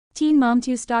Teen Mom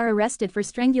 2 star arrested for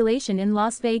strangulation in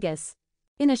Las Vegas.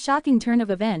 In a shocking turn of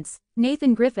events,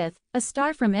 Nathan Griffith, a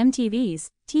star from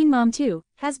MTV's Teen Mom 2,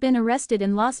 has been arrested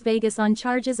in Las Vegas on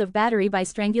charges of battery by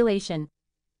strangulation.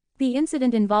 The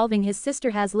incident involving his sister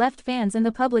has left fans and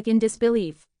the public in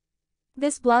disbelief.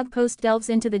 This blog post delves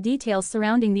into the details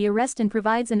surrounding the arrest and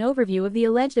provides an overview of the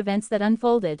alleged events that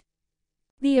unfolded.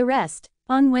 The arrest.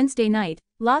 On Wednesday night,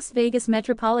 Las Vegas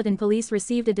Metropolitan Police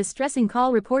received a distressing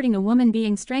call reporting a woman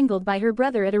being strangled by her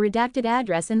brother at a redacted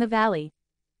address in the Valley.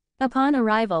 Upon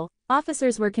arrival,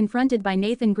 officers were confronted by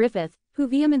Nathan Griffith, who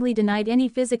vehemently denied any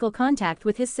physical contact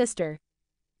with his sister.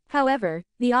 However,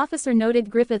 the officer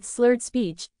noted Griffith's slurred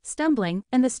speech, stumbling,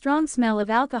 and the strong smell of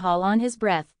alcohol on his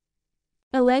breath.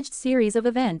 Alleged series of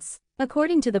events.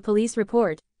 According to the police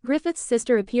report, Griffith's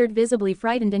sister appeared visibly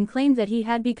frightened and claimed that he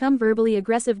had become verbally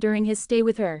aggressive during his stay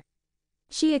with her.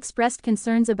 She expressed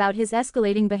concerns about his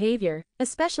escalating behavior,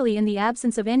 especially in the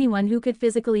absence of anyone who could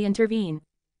physically intervene.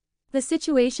 The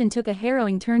situation took a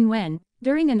harrowing turn when,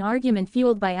 during an argument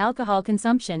fueled by alcohol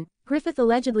consumption, Griffith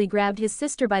allegedly grabbed his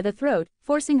sister by the throat,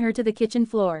 forcing her to the kitchen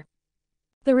floor.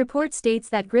 The report states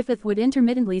that Griffith would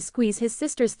intermittently squeeze his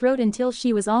sister's throat until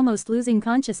she was almost losing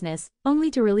consciousness,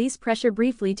 only to release pressure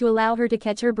briefly to allow her to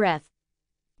catch her breath.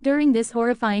 During this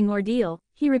horrifying ordeal,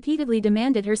 he repeatedly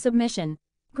demanded her submission.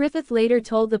 Griffith later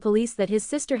told the police that his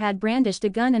sister had brandished a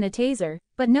gun and a taser,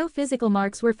 but no physical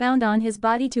marks were found on his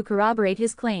body to corroborate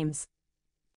his claims.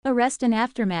 Arrest and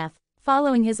aftermath.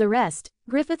 Following his arrest,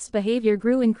 Griffith's behavior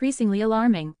grew increasingly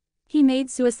alarming. He made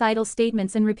suicidal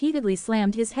statements and repeatedly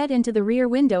slammed his head into the rear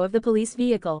window of the police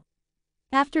vehicle.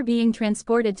 After being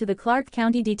transported to the Clark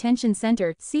County Detention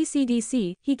Center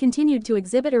 (CCDC), he continued to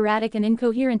exhibit erratic and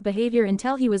incoherent behavior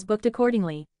until he was booked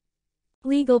accordingly.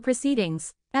 Legal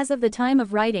proceedings. As of the time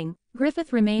of writing,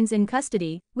 Griffith remains in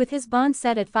custody, with his bond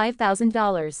set at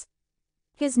 $5,000.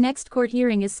 His next court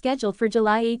hearing is scheduled for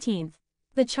July 18.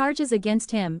 The charges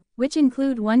against him, which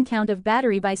include one count of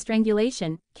battery by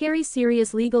strangulation, carry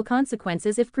serious legal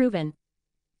consequences if proven.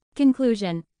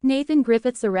 Conclusion. Nathan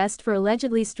Griffith's arrest for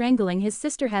allegedly strangling his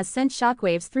sister has sent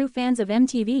shockwaves through fans of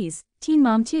MTV's Teen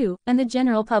Mom 2 and the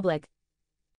general public.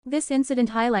 This incident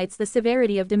highlights the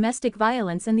severity of domestic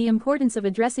violence and the importance of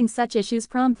addressing such issues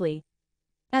promptly.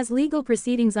 As legal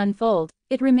proceedings unfold,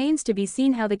 it remains to be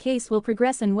seen how the case will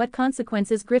progress and what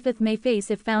consequences Griffith may face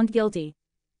if found guilty.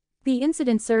 The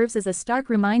incident serves as a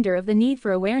stark reminder of the need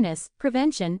for awareness,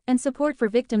 prevention, and support for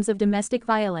victims of domestic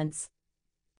violence.